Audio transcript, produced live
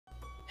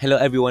Hello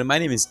everyone, my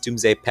name is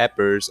Doomsday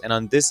Peppers, and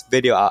on this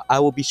video I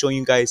will be showing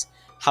you guys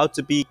how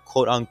to be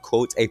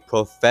quote-unquote a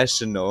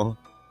professional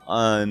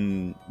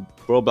on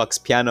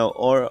Roblox Piano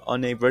or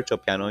on a virtual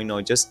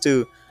piano, just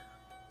to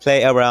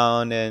play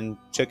around and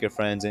trick your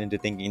friends into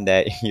thinking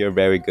that you're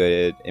very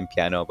good in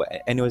piano.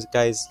 But anyways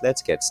guys,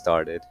 let's get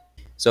started.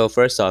 So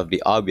first off,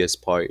 the obvious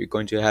part, you're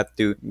going to have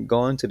to go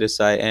onto the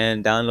site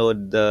and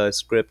download the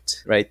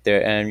script right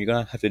there, and you're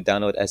gonna have to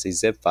download as a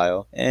zip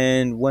file.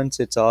 And once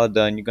it's all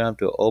done, you're gonna have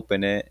to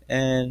open it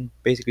and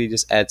basically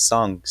just add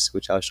songs,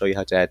 which I'll show you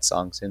how to add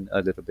songs in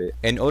a little bit.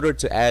 In order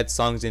to add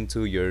songs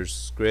into your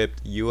script,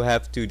 you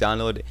have to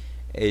download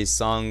a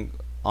song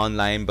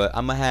online, but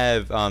I'm gonna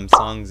have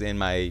songs in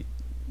my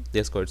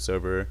Discord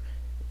server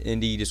in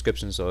the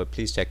description, so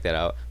please check that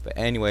out. But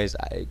anyways,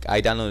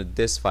 I downloaded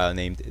this file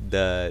named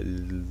the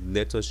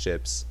little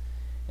ships,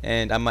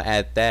 and I'm gonna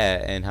add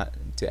that. And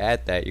to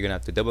add that, you're gonna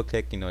have to double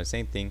click, the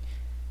same thing,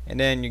 and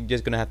then you're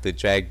just gonna have to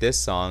drag this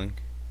song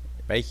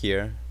right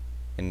here,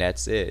 and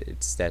that's it.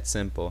 It's that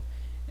simple.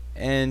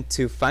 And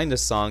to find the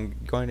song,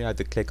 you're going to have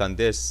to click on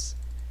this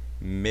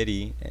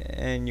MIDI,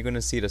 and you're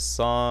gonna see the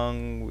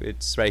song.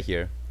 It's right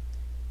here,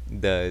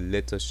 the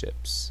little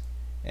ships.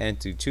 And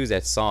to choose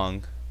that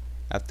song,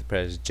 I have to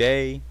press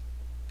J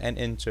and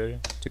enter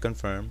to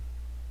confirm.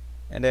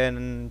 And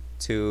then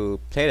to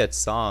play that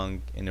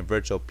song in a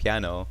virtual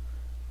piano,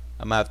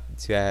 I'm gonna have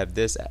to have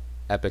this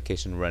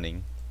application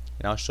running,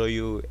 and I'll show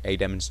you a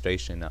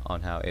demonstration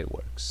on how it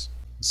works.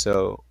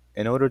 So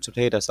in order to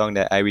play the song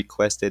that I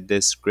requested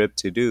this script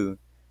to do,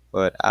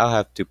 what I'll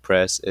have to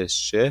press is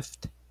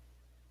Shift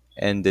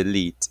and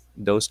Delete.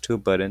 Those two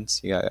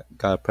buttons, you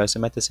gotta press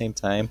them at the same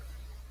time,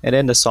 and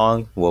then the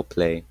song will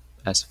play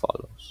as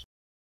follows.